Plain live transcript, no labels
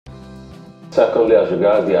Secondly, as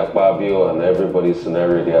regards the Akpabio and everybody's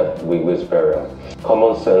scenario there at Wigwe's burial,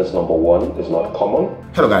 common sense number one is not common.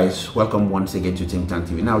 Hello guys, welcome once again to Think Tank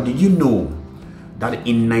TV. Now, did you know that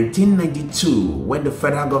in 1992, when the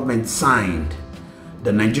federal government signed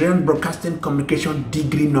the Nigerian Broadcasting Communication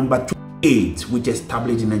Degree number 28, which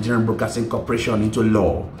established the Nigerian Broadcasting Corporation into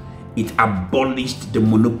law, it abolished the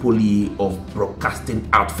monopoly of broadcasting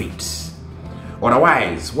outfits?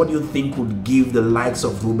 Otherwise, what do you think would give the likes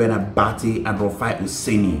of Reuben Abati and Rufai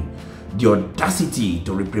Useni the audacity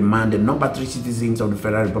to reprimand the number 3 citizens of the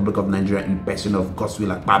Federal Republic of Nigeria in person of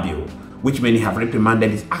Godswill Akpabio, which many have reprimanded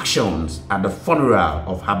his actions at the funeral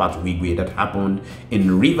of Herbert Wigwe that happened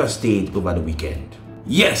in Rivers State over the weekend?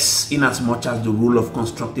 Yes, in as much as the role of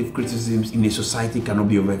constructive criticisms in a society cannot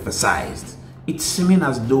be overemphasized, it's seeming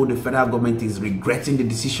as though the federal government is regretting the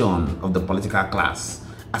decision of the political class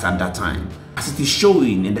as at that time, as it is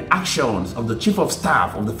showing in the actions of the Chief of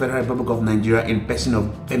Staff of the Federal Republic of Nigeria in person of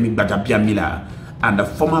Femi Gbajabia-Mila and the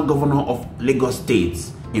former governor of Lagos State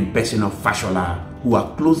in person of Fashola, who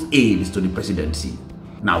are close aides to the presidency.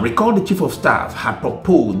 Now, recall the Chief of Staff had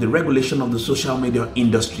proposed the regulation of the social media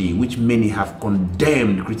industry, which many have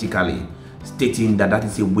condemned critically, stating that that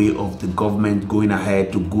is a way of the government going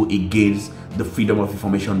ahead to go against the Freedom of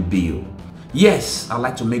Information Bill. Yes, I'd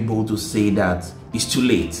like to make bold to say that it's too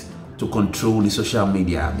late to control the social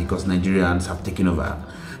media because Nigerians have taken over.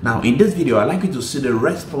 Now, in this video, I'd like you to see the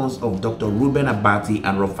response of Dr. Reuben Abati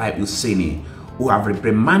and Rufai Useni, who have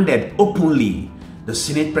reprimanded openly the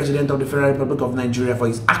Senate President of the Federal Republic of Nigeria for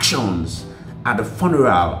his actions at the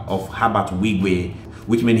funeral of Herbert Wigwe,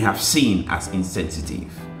 which many have seen as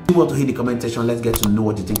insensitive. If you want to hit the comment section, let's get to know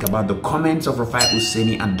what you think about the comments of Rufai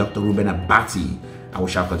Useni and Dr. Reuben Abati. I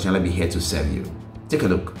shall continually be here to serve you. Take a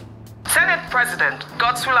look. Senate President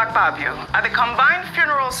Godswill Akpabio at the combined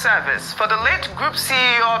funeral service for the late Group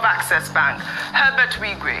CEO of Access Bank, Herbert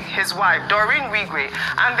Wigwe, his wife Doreen Wigwe,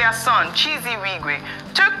 and their son Chizzy Wigwe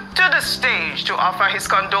took to the stage to offer his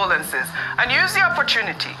condolences and used the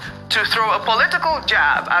opportunity to throw a political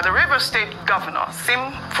jab at the Rivers State Governor,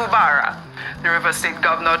 Fubara. The Rivers State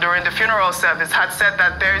Governor during the funeral service had said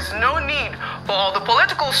that there is no need for all the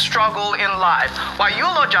political struggle in life, while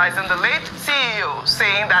eulogizing the late CEO,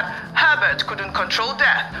 saying that Herbert couldn't control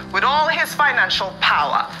death with all his financial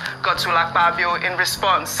power. Godswill Akpabio, in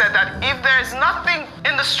response, said that if there is nothing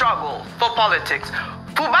in the struggle for politics,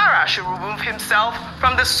 Fubara should remove himself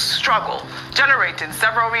from the struggle, generating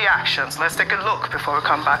several reactions. Let's take a look before we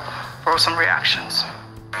come back for some reactions.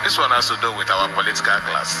 This one has to do with our political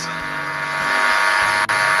class.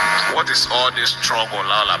 What is all this struggle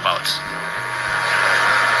all about?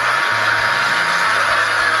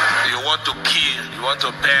 You want to kill, you want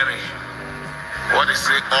to bury. What is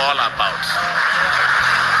it all about?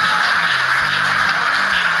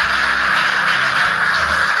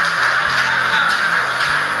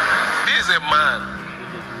 This is a man.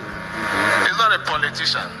 He's not a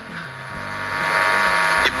politician.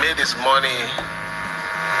 He made his money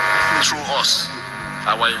through us,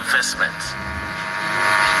 our investment.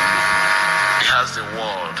 He has the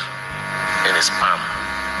world in his palm,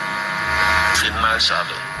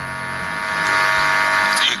 financially.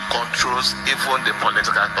 He controls even the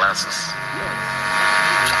political classes.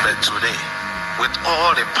 But today, with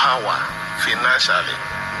all the power financially,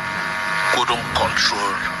 couldn't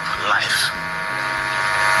control life.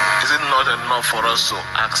 Is it not enough for us to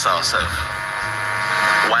ask ourselves,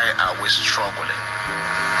 why are we struggling?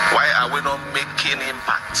 Why are we not making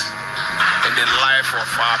impact in the life of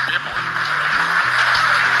our people?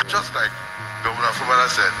 Just like Governor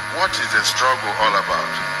Fubara said, what is the struggle all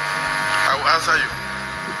about? I will answer you.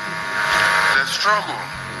 The struggle,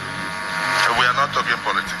 we are not talking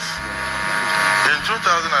politics. In 2006,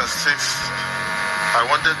 I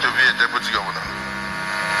wanted to be a deputy governor.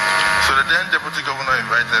 So the then deputy governor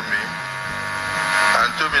invited me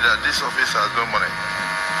and told me that this office has no money.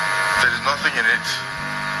 There is nothing in it.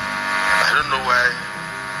 I don't know why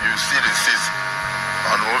you see the seats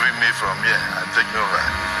on moving me from here and taking over.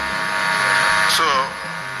 So,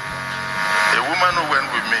 a woman who went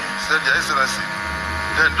with me said, Your Excellency,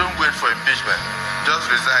 then don't wait for impeachment. Just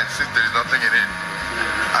resign since there is nothing in it.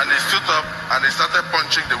 And he stood up and he started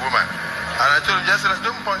punching the woman. And I told him, Your Excellency,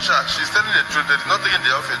 don't punch her. She's telling the truth. There is nothing in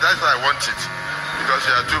the office. That's why I want it. Because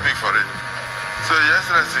you are too big for it. So, Your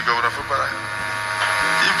Excellency, Governor Fubara,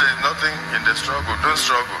 if there is nothing in the struggle, don't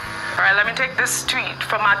struggle. All right, let me take this tweet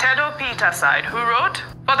from Matedo Peter side, who wrote,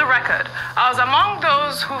 For the record, I was among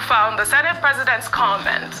those who found the Senate President's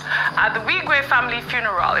comments at the Wigwe family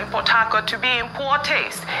funeral in Port Harcourt to be in poor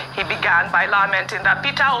taste. He began by lamenting that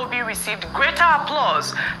Peter Obi received greater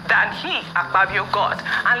applause than he, Akpabio, got,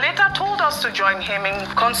 and later told us to join him in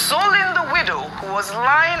consoling the widow who was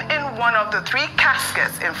lying in one of the 3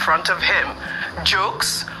 caskets in front of him.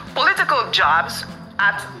 Jokes, political jabs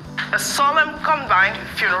at a solemn combined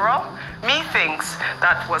funeral? Methinks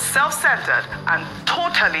that was self-centered and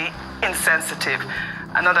totally insensitive.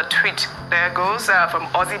 Another tweet, there goes, from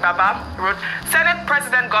Ozzy Baba, wrote, Senate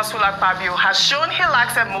President Godswill Akpabio has shown he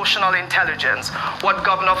lacks emotional intelligence. What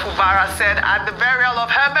Governor Fubara said at the burial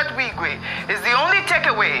of Herbert Wigwe is the only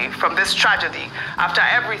takeaway from this tragedy. After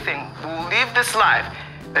everything, we will leave this life.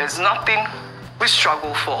 There's nothing we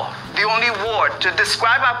struggle for. The only word to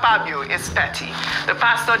describe Akpabio is petty. The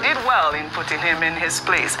pastor did well in putting him in his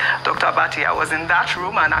place. Dr. Abati, I was in that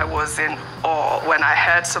room and I was in awe when I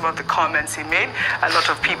heard some of the comments he made. A lot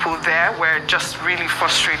of people there were just really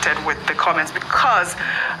frustrated with the comments because,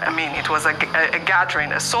 I mean, it was a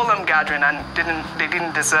gathering, a solemn gathering, and they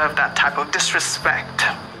didn't deserve that type of disrespect.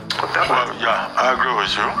 Well, yeah, I agree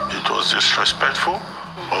with you. It was disrespectful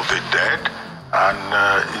of the dead. And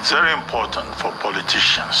it's very important for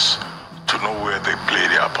politicians to know where they play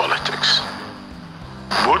their politics.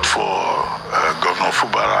 Both for Governor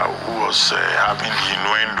Fubara, who was having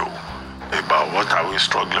innuendo about what are we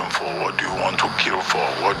struggling for, what do you want to kill for,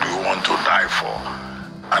 what do you want to die for,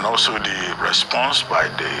 and also the response by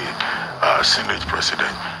the Senate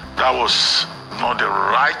President. That was not the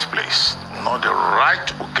right place, not the right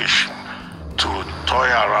occasion to toy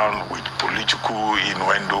around with political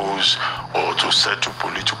innuendos or to settle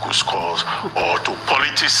political scores or to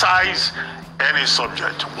politicize any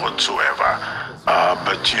subject whatsoever.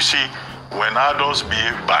 But you see, when adults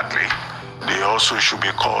behave badly, they also should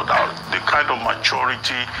be called out. The kind of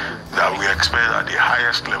maturity that we expect at the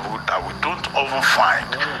highest level that we don't often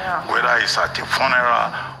find, whether it's at a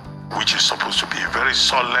funeral, which is supposed to be a very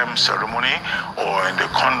solemn ceremony, or in the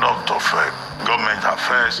conduct of government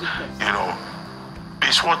affairs, you know,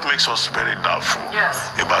 it's what makes us very doubtful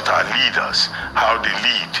about our leaders, how they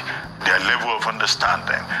lead, their level of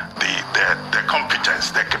understanding, their competence,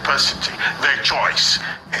 their capacity, their choice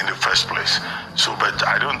in the first place. So, but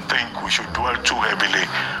I don't think we should dwell too heavily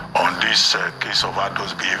on this case of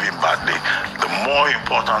adults behaving badly. The more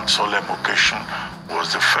important solemn occasion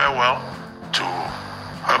was the farewell to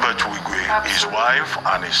Herbert Wigwe, his wife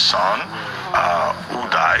and his son, who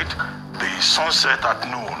died. The sunset at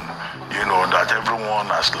noon, you know, that everyone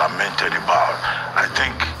has lamented about. I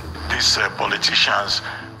think these politicians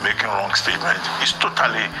making wrong statements is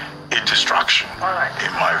totally a distraction,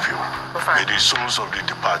 in my view. May the souls of the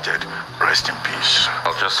departed rest in peace.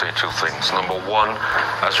 I'll just say 2 things. Number 1,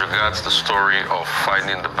 as regards the story of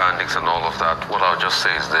finding the bandits and all of that, what I'll just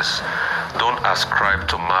say is this. Don't ascribe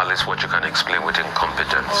to malice what you can explain with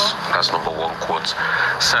incompetence. That's number 1 quote.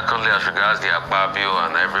 Secondly, as regards the Akpabio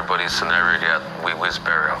and everybody's scenario at Wigwe's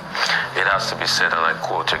burial, it has to be said, and I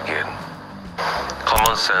quote again,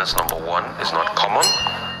 common sense, number 1, is not common.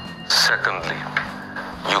 Secondly,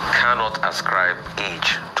 you cannot ascribe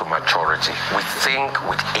age to maturity. We think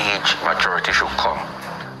with age, maturity should come,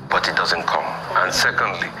 but it doesn't come. And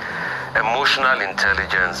secondly, emotional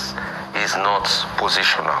intelligence is not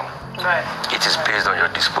positional. It is based on your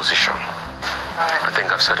disposition. I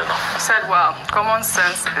think I've said enough. Said well. Common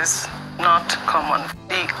sense is not common.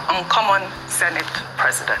 The uncommon Senate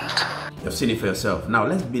President. You've seen it for yourself. Now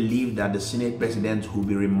let's believe that the Senate President will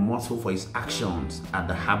be remorseful for his actions at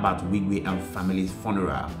the Herbert Wigwe and family's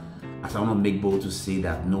funeral, as I want to make bold to say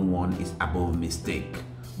that no one is above mistake.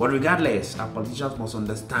 But regardless, our politicians must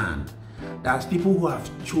understand that as people who have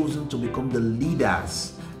chosen to become the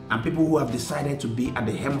leaders and people who have decided to be at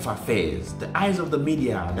the helm of affairs, the eyes of the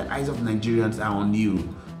media, the eyes of Nigerians are on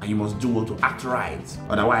you, and you must do well to act right.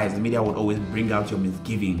 Otherwise, the media would always bring out your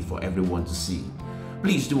misgivings for everyone to see.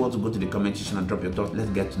 Please do well to go to the comment section and drop your thoughts. Let's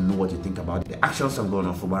get to know what you think about the actions of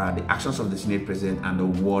Governor Fubara, the actions of the Senate President, and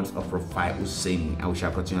the words of Rufai Useni. And we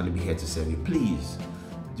shall continually be here to serve you. Please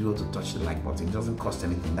do well to touch the like button. It doesn't cost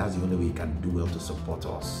anything. That's the only way you can do well to support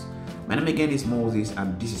us. My name again is Moses,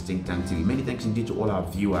 and this is Think Tank TV. Many thanks indeed to all our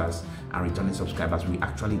viewers and returning subscribers. We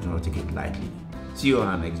actually do not take it lightly. See you on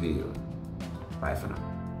our next video. Bye for now.